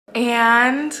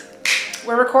And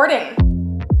we're recording.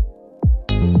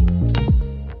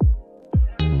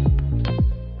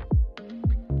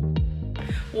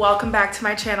 Welcome back to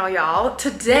my channel, y'all.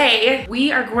 Today,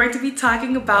 we are going to be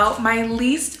talking about my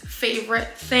least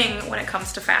favorite thing when it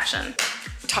comes to fashion.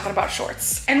 We're talking about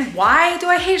shorts. And why do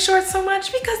I hate shorts so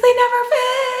much? Because they never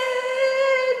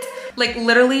fit. Like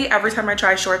literally every time I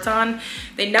try shorts on,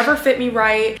 they never fit me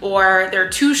right, or they're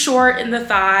too short in the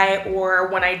thigh, or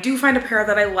when I do find a pair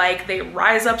that I like, they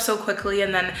rise up so quickly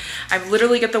and then I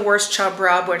literally get the worst chub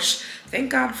rub, which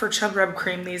thank God for chub rub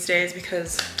cream these days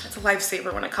because it's a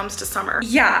lifesaver when it comes to summer.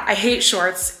 Yeah, I hate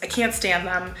shorts. I can't stand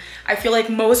them. I feel like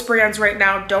most brands right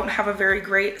now don't have a very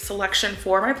great selection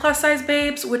for my plus size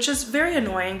babes, which is very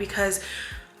annoying because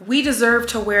we deserve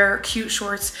to wear cute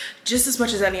shorts just as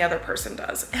much as any other person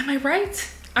does. Am I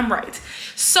right? I'm right.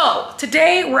 So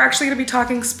today we're actually gonna be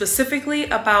talking specifically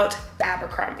about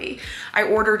Abercrombie. I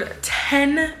ordered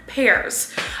 10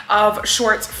 pairs of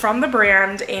shorts from the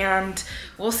brand and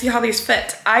we'll see how these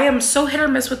fit. I am so hit or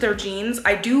miss with their jeans.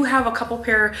 I do have a couple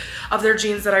pair of their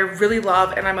jeans that I really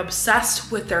love and I'm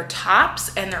obsessed with their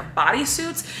tops and their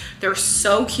bodysuits. They're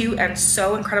so cute and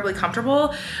so incredibly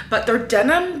comfortable, but their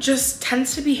denim just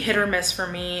tends to be hit or miss for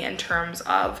me in terms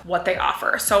of what they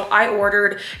offer. So I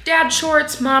ordered dad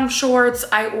shorts, mom shorts,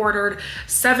 I ordered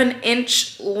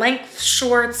 7-inch length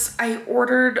shorts, I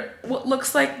ordered what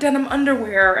looks like denim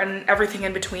underwear and everything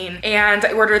in between. And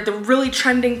I ordered the really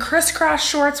trending crisscross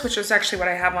shorts, which is actually what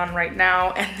I have on right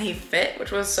now, and they fit,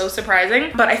 which was so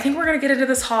surprising. But I think we're gonna get into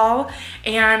this haul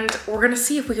and we're gonna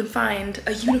see if we can find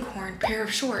a unicorn pair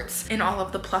of shorts in all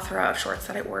of the plethora of shorts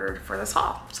that I ordered for this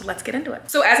haul. So let's get into it.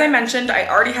 So as I mentioned, I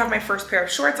already have my first pair of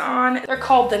shorts on. They're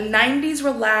called the 90s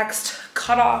Relaxed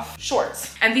Cutoff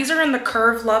Shorts. And these are in the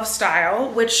Curve Love style,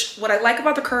 which what I like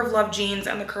about the Curve Love jeans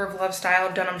and the Curve Love style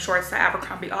of denim shorts that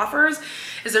Abercrombie offers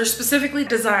is they're specifically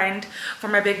designed for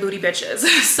my big booty bitches.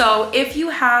 So if you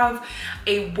have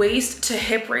a waist to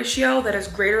hip ratio that is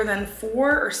greater than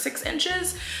 4 or 6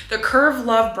 inches, the Curve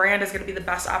Love brand is gonna be the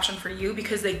best option for you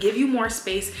because they give you more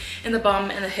space in the bum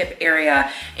and the hip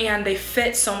area and they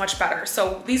fit so much better.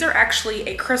 So these are actually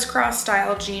a crisscross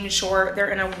style jean short.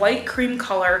 They're in a white cream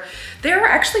color. They're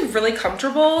actually really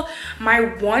comfortable. My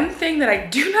one thing that I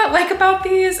do not like about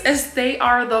these is they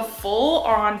are the full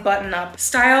on button up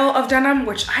style of denim,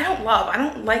 which I don't love. I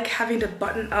don't like having to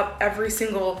button up every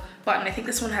single button. I think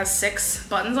this one has 6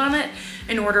 buttons on it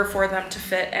in order for them to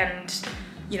fit and,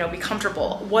 you know, be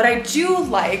comfortable. What I do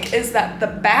like is that the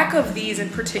back of these in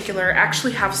particular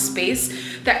actually have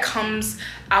space that comes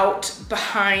out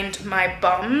behind my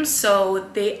bum. So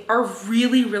they are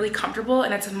really, really comfortable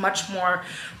and it's a much more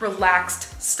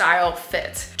relaxed style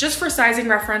fit. Just for sizing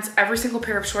reference, every single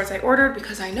pair of shorts I ordered,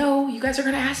 because I know you guys are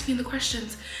gonna ask me in the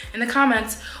questions, in the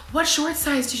comments, what short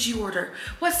size did you order?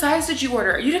 What size did you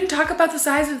order? You didn't talk about the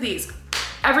size of these.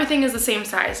 Everything is the same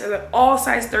size, so they're all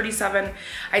size 37.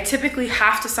 I typically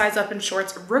have to size up in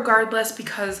shorts regardless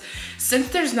because since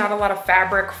there's not a lot of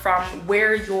fabric from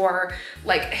where your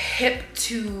like hip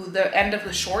to the end of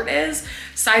the short is,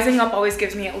 sizing up always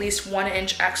gives me at least 1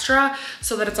 inch extra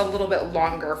so that it's a little bit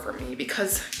longer for me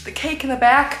because the cake in the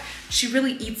back, she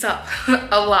really eats up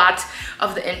a lot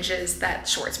of the inches that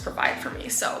shorts provide for me.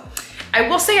 So I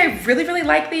will say I really, really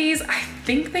like these. I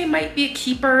think they might be a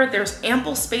keeper. There's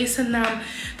ample space in them.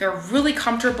 They're really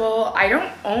comfortable. I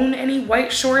don't own any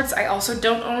white shorts. I also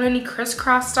don't own any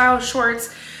crisscross style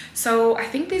shorts. So I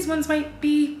think these ones might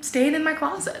be staying in my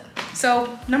closet.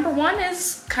 So number 1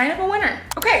 is kind of a winner.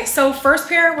 Okay, so first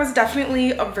pair was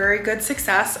definitely a very good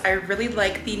success. I really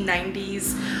like the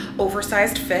 90s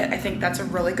oversized fit. I think that's a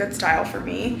really good style for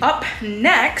me. Up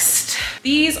next,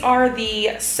 these are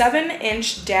the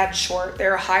 7-inch dad short.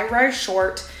 They're a high-rise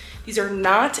short. These are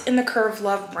not in the Curve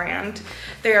Love brand.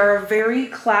 They are a very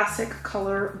classic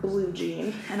color blue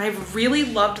jean. And I've really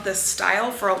loved this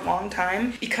style for a long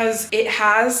time because it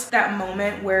has that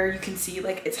moment where you can see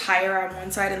like it's higher on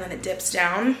one side and then it dips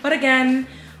down. But again,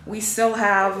 we still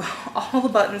have all the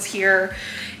buttons here.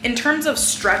 In terms of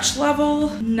stretch level,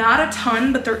 not a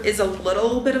ton, but there is a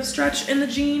little bit of stretch in the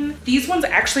jean. These ones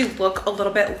actually look a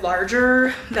little bit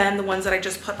larger than the ones that I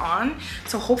just put on.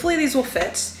 So hopefully these will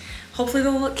fit. Hopefully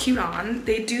they'll look cute on.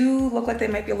 They do look like they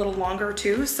might be a little longer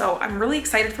too, so I'm really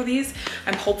excited for these.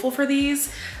 I'm hopeful for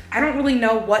these. I don't really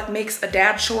know what makes a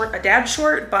dad short,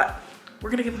 but we're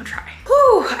gonna give them a try.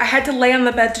 Whew, I had to lay on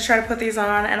the bed to try to put these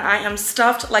on and I am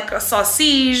stuffed like a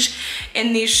sausage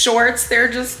in these shorts. They're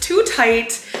just too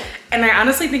tight. And I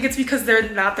honestly think it's because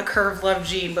they're not the Curve Love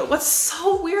jean, but what's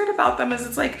so weird about them is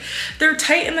it's like, they're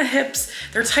tight in the hips,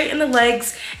 they're tight in the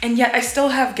legs, and yet I still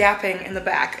have gapping in the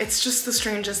back. It's just the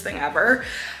strangest thing ever.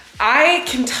 I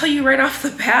can tell you right off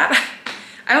the bat,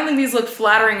 I don't think these look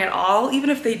flattering at all. Even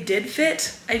if they did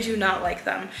fit, I do not like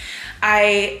them.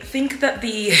 I think that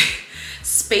the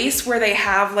space where they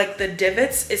have like the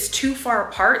divots is too far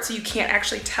apart, so you can't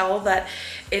actually tell that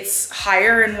it's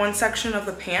higher in one section of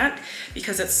the pant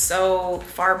because it's so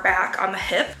far back on the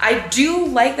hip. I do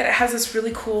like that it has this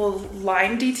really cool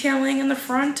line detailing in the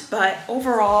front, but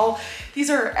overall, these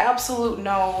are absolute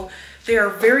no. They are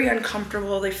very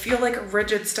uncomfortable. They feel like a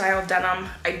rigid style denim.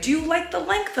 I do like the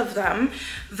length of them,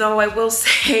 though I will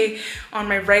say on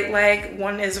my right leg,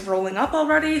 one is rolling up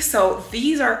already. So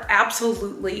these are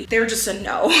absolutely, they're just a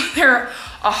no. They're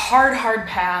a hard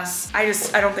pass. I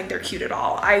don't think they're cute at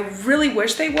all. I really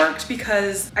wish they worked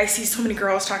because I see so many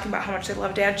girls talking about how much they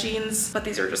love dad jeans, but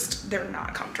these are just, they're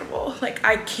not comfortable. Like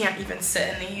I can't even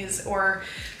sit in these or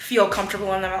feel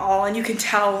comfortable in them at all. And you can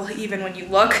tell even when you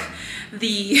look,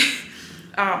 the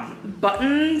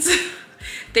buttons,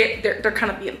 they're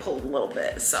kind of being pulled a little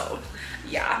bit. So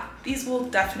yeah, these will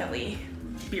definitely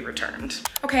be returned.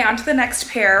 Okay, on to the next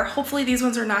pair. Hopefully these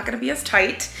ones are not gonna be as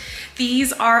tight.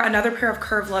 These are another pair of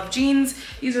Curve Love jeans.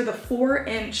 These are the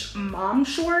 4-inch mom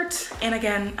short. And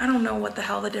again, I don't know what the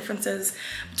hell the difference is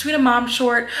between a mom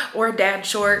short or a dad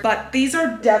short, but these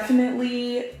are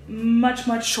definitely much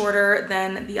shorter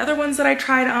than the other ones that I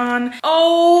tried on.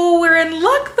 Oh, we're in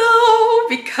luck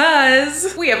though,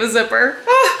 because we have a zipper.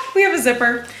 Oh, we have a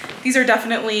zipper. These are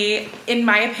definitely, in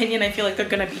my opinion, I feel like they're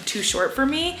gonna be too short for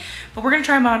me, but we're gonna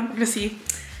try them on. We're gonna see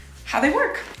how they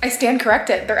work. I stand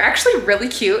corrected. They're actually really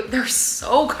cute. They're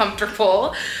so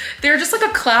comfortable. They're just like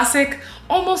a classic,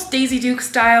 almost Daisy Duke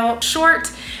style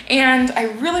short, and I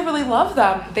really love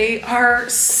them. They are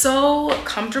so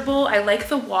comfortable. I like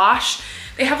the wash.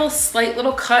 They have a slight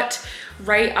little cut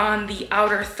right on the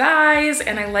outer thighs,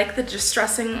 and I like the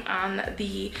distressing on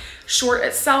the short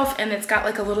itself, and it's got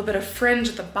like a little bit of fringe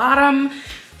at the bottom.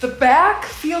 The back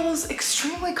feels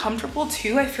extremely comfortable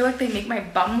too. I feel like they make my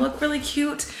bum look really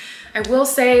cute. I will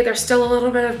say there's still a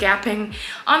little bit of gapping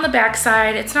on the back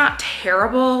side. It's not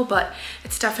terrible, but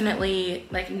it's definitely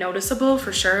like noticeable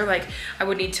for sure. Like I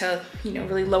would need to, you know,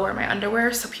 really lower my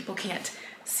underwear so people can't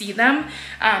see them.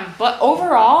 But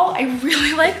overall, I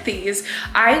really like these.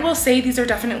 I will say these are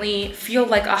definitely feel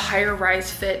like a higher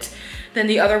rise fit than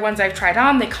the other ones I've tried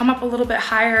on. They come up a little bit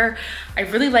higher. I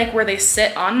really like where they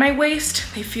sit on my waist.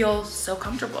 They feel so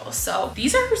comfortable. So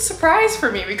these are a surprise for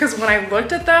me because when I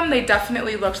looked at them, they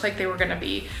definitely looked like they were gonna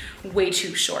be way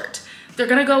too short. They're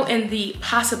gonna go in the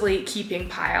possibly keeping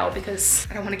pile because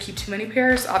I don't wanna keep too many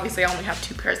pairs. Obviously I only have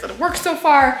 2 pairs that have worked so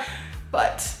far,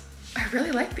 but I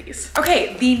really like these.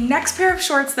 Okay, the next pair of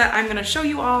shorts that I'm gonna show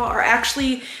you all are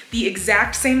actually the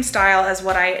exact same style as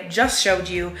what I just showed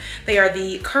you. They are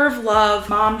the Curve Love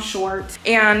mom short,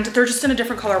 and they're just in a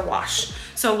different color wash.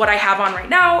 So what I have on right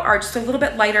now are just a little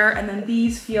bit lighter, and then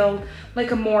these feel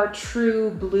like a more true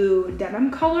blue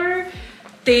denim color.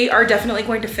 They are definitely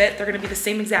going to fit. They're gonna be the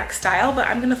same exact style, but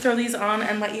I'm gonna throw these on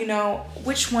and let you know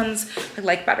which ones I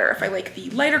like better. If I like the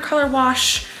lighter color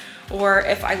wash, or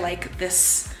if I like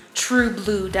this true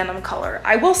blue denim color.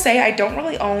 I will say I don't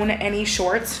really own any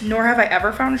shorts, nor have I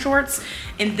ever found shorts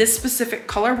in this specific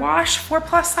color wash for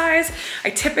plus size.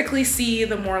 I typically see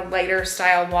the more lighter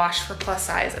style wash for plus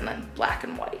size and then black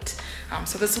and white.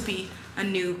 So this will be a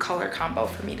new color combo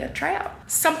for me to try out.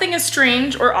 Something is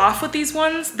strange or off with these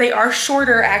ones. They are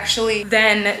shorter actually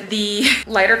than the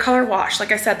lighter color wash.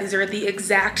 Like I said, these are the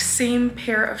exact same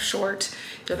pair of short.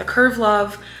 They're the Curve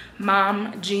Love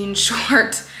mom jean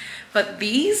short. But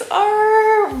these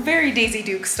are very Daisy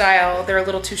Duke style. They're a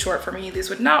little too short for me. These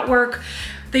would not work.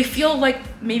 They feel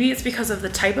like maybe it's because of the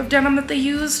type of denim that they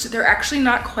used. They're actually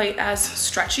not quite as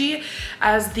stretchy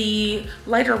as the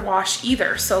lighter wash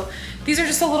either. So these are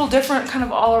just a little different kind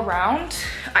of all around.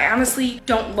 I honestly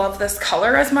don't love this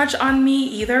color as much on me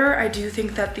either. I do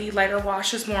think that the lighter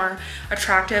wash is more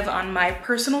attractive on my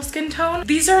personal skin tone.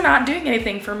 These are not doing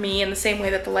anything for me in the same way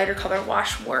that the lighter color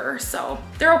wash were. So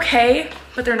they're okay,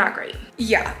 but they're not great.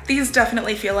 Yeah, these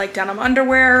definitely feel like denim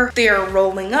underwear. They are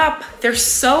rolling up. They're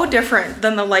so different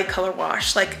than the light color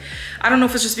wash. Like, I don't know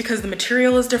if it's just because the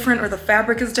material is different or the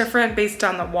fabric is different based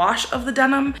on the wash of the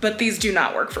denim, but these do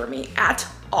not work for me at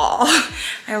all.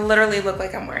 I literally look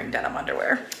like I'm wearing denim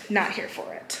underwear. Not here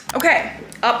for it. Okay,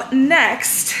 up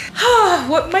next,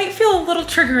 what might feel a little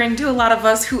triggering to a lot of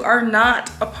us who are not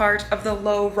a part of the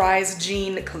low-rise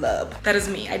jean club. That is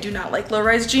me. I do not like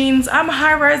low-rise jeans. I'm a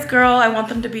high-rise girl. I want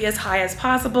them to be as high as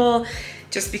possible,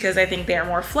 just because I think they are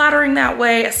more flattering that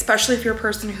way, especially if you're a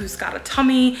person who's got a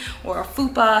tummy or a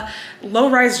fupa.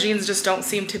 Low-rise jeans just don't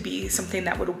seem to be something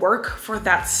that would work for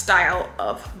that style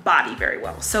of body very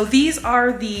well. So these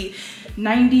are the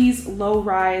 90s low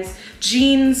rise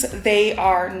jeans. They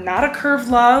are not a curve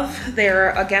love.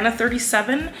 They're again a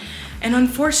 37. And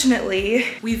unfortunately,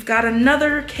 we've got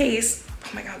another case. Oh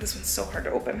my God, this one's so hard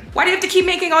to open. Why do you have to keep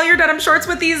making all your denim shorts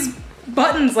with these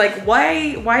buttons? Like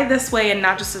why this way and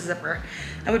not just a zipper?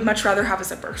 I would much rather have a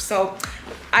zipper. So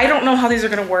I don't know how these are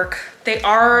gonna work. They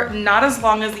are not as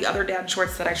long as the other dad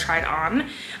shorts that I tried on.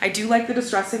 I do like the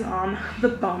distressing on the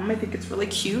bum. I think it's really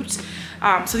cute.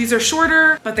 So these are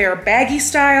shorter, but they are baggy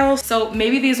style. So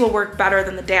maybe these will work better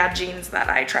than the dad jeans that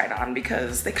I tried on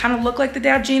because they kind of look like the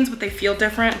dad jeans, but they feel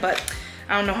different. But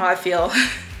I don't know how I feel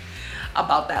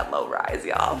about that low rise,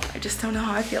 y'all. I just don't know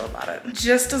how I feel about it.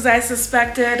 Just as I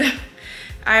suspected,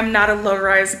 I'm not a low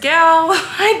rise gal.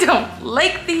 I don't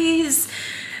like these.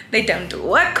 They don't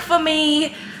work for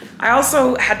me. I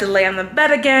also had to lay on the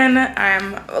bed again.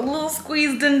 I'm a little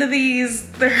squeezed into these.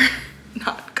 They're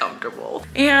not comfortable.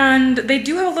 And they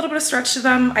do have a little bit of stretch to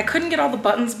them. I couldn't get all the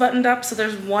buttons buttoned up, so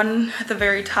there's one at the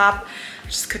very top.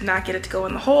 Just could not get it to go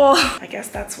in the hole. I guess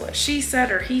that's what she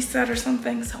said or he said or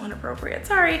something. So inappropriate,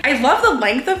 sorry. I love the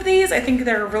length of these. I think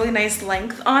they're a really nice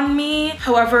length on me.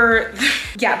 However,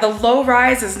 yeah, the low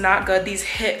rise is not good. These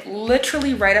hit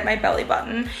literally right at my belly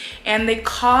button and they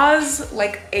cause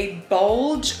like a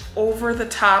bulge over the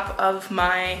top of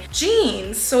my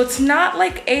jeans. So it's not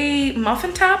like a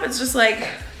muffin top. It's just like,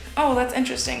 oh, that's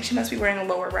interesting. She must be wearing a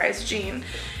lower rise jean.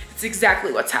 It's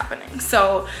exactly what's happening.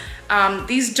 So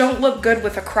these don't look good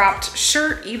with a cropped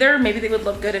shirt either. Maybe they would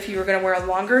look good if you were gonna wear a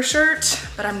longer shirt,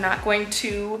 but I'm not going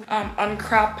to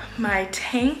uncrop my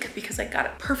tank because I got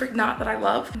a perfect knot that I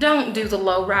love. Don't do the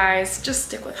low rise, just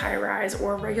stick with high rise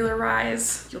or regular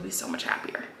rise. You'll be so much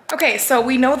happier. Okay, so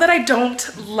we know that I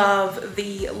don't love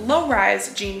the low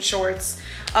rise jean shorts.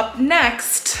 Up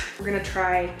next, we're gonna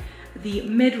try the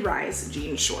mid-rise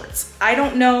jean shorts. I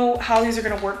don't know how these are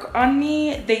gonna work on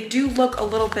me. They do look a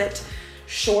little bit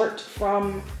short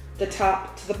from the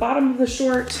top to the bottom of the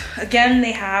short. Again,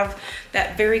 they have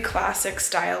that very classic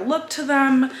style look to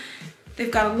them.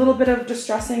 They've got a little bit of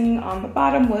distressing on the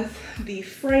bottom with the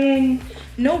fraying.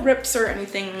 No rips or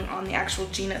anything on the actual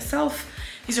jean itself.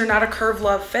 These are not a curve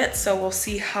love fit, so we'll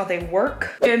see how they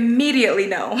work. Immediately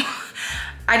no.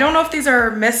 I don't know if these are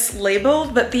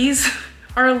mislabeled, but these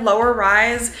are lower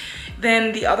rise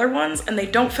than the other ones and they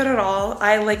don't fit at all.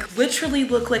 I like literally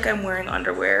look like I'm wearing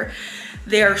underwear.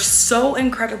 They are so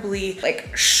incredibly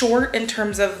like short in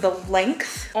terms of the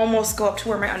length, almost go up to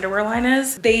where my underwear line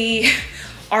is. They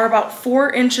are about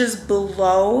 4 inches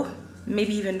below,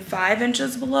 maybe even 5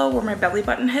 inches below where my belly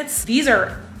button hits. These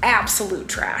are absolute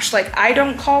trash. Like I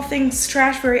don't call things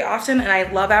trash very often and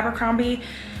I love Abercrombie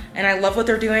and I love what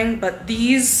they're doing, but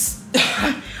these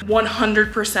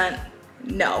 100%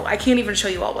 no. I can't even show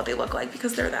you all what they look like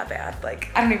because they're that bad.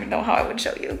 Like, I don't even know how I would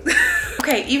show you.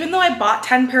 Okay, even though I bought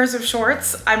 10 pairs of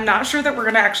shorts, I'm not sure that we're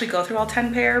gonna actually go through all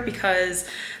 10 pair because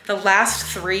the last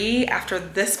 3 after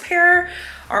this pair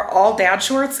are all dad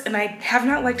shorts and I have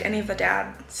not liked any of the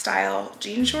dad style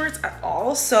jean shorts at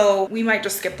all. So we might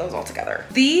just skip those altogether.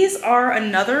 These are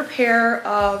another pair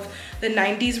of the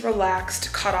 90s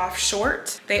relaxed cutoff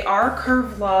short. They are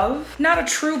curve love, not a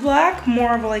true black,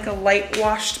 more of like a light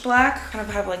washed black, kind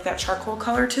of have like that charcoal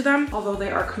color to them, although they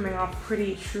are coming off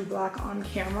pretty true black on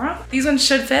camera. These ones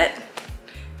should fit,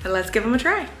 but let's give them a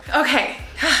try. Okay,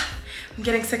 I'm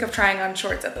getting sick of trying on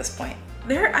shorts at this point.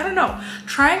 I don't know,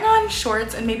 trying on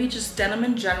shorts and maybe just denim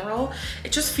in general,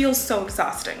 it just feels so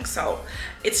exhausting. So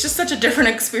it's just such a different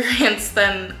experience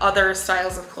than other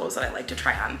styles of clothes that I like to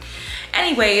try on.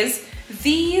 Anyways,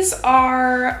 these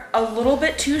are a little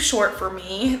bit too short for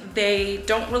me. They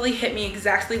don't really hit me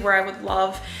exactly where I would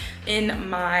love in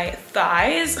my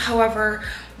thighs. However,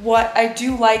 what I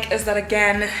do like is that,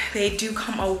 again, they do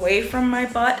come away from my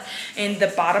butt in the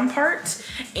bottom part,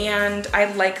 and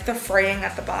I like the fraying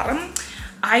at the bottom.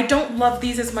 I don't love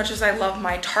these as much as I love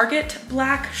my Target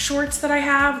black shorts that I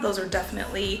have. Those are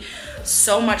definitely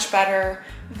so much better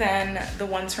than the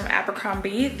ones from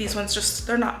Abercrombie. These ones just,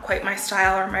 they're not quite my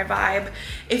style or my vibe.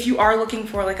 If you are looking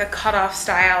for like a cutoff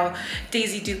style,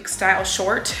 Daisy Duke style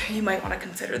short, you might want to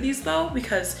consider these though,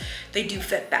 because they do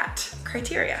fit that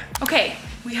criteria. Okay,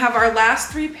 we have our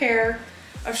last 3 pair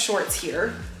of shorts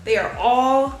here. They are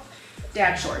all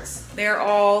dad shorts. They are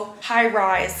all high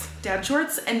rise dad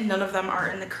shorts and none of them are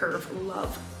in the Curve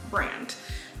Love brand.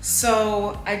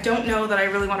 So I don't know that I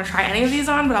really want to try any of these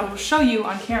on, but I will show you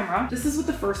on camera. This is what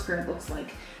the first pair looks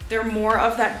like. They're more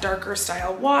of that darker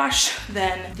style wash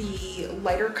than the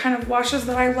lighter kind of washes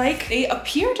that I like. They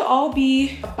appear to all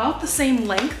be about the same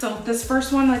length. So this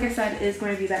first one, like I said, is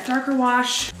going to be that darker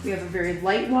wash. We have a very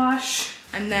light wash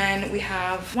And then we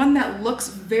have one that looks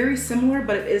very similar,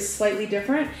 but it is slightly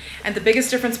different. And the biggest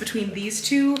difference between these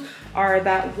two are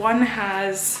that one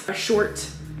has a short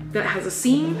that has a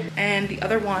seam, and the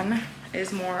other one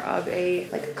is more of a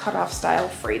like cutoff style,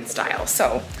 frayed style.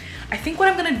 So I think what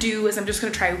I'm gonna do is I'm just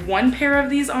gonna try one pair of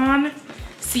these on,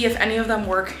 see if any of them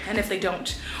work, and if they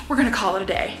don't, we're gonna call it a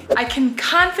day. I can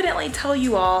confidently tell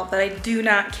you all that I do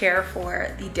not care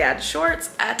for the dad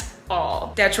shorts at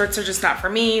all. Dad shorts are just not for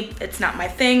me. It's not my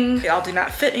thing. They all do not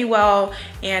fit me well.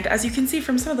 And as you can see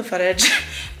from some of the footage,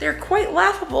 they're quite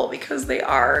laughable because they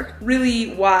are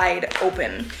really wide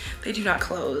open. They do not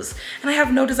close. And I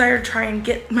have no desire to try and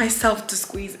get myself to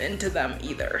squeeze into them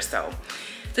either. So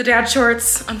the dad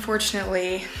shorts,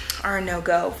 unfortunately, are a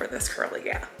no-go for this curly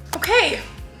gal. Okay,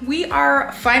 we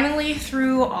are finally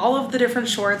through all of the different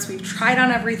shorts. We've tried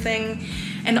on everything.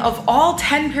 And of all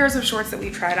 10 pairs of shorts that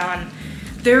we've tried on,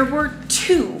 there were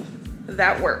 2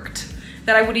 that worked,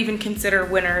 that I would even consider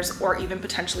winners or even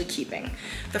potentially keeping.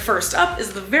 The first up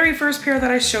is the very first pair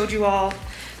that I showed you all.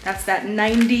 That's that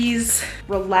 90s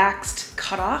relaxed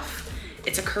cutoff.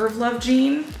 It's a Curve Love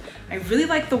jean. I really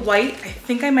like the white. I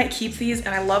think I might keep these,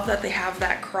 and I love that they have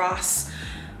that cross.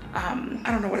 I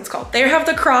don't know what it's called. They have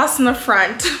the cross in the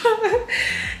front.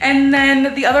 And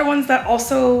then the other ones that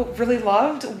also really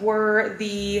loved were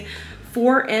the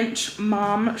 4-inch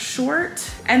mom short.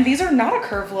 And these are not a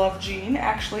Curve Love jean,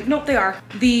 actually. Nope, they are.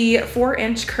 The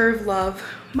 4-inch Curve Love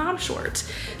mom short.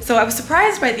 So I was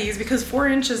surprised by these because 4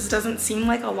 inches doesn't seem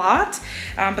like a lot,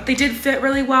 but they did fit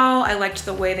really well. I liked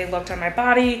the way they looked on my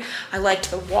body. I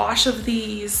liked the wash of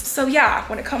these. So yeah,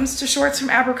 when it comes to shorts from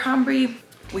Abercrombie,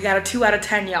 we got a 2 out of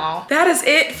 10, y'all. That is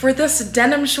it for this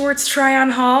denim shorts try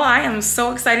on haul. I am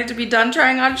so excited to be done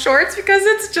trying on shorts because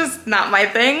it's just not my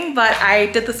thing, but I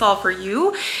did this all for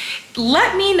you.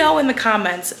 Let me know in the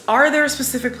comments, are there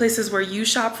specific places where you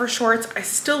shop for shorts? I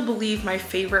still believe my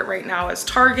favorite right now is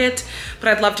Target, but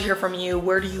I'd love to hear from you.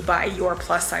 Where do you buy your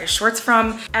plus size shorts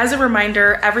from? As a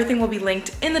reminder, everything will be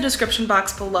linked in the description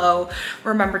box below.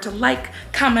 Remember to like,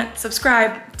 comment,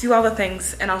 subscribe, do all the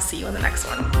things, and I'll see you in the next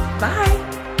one.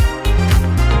 Bye.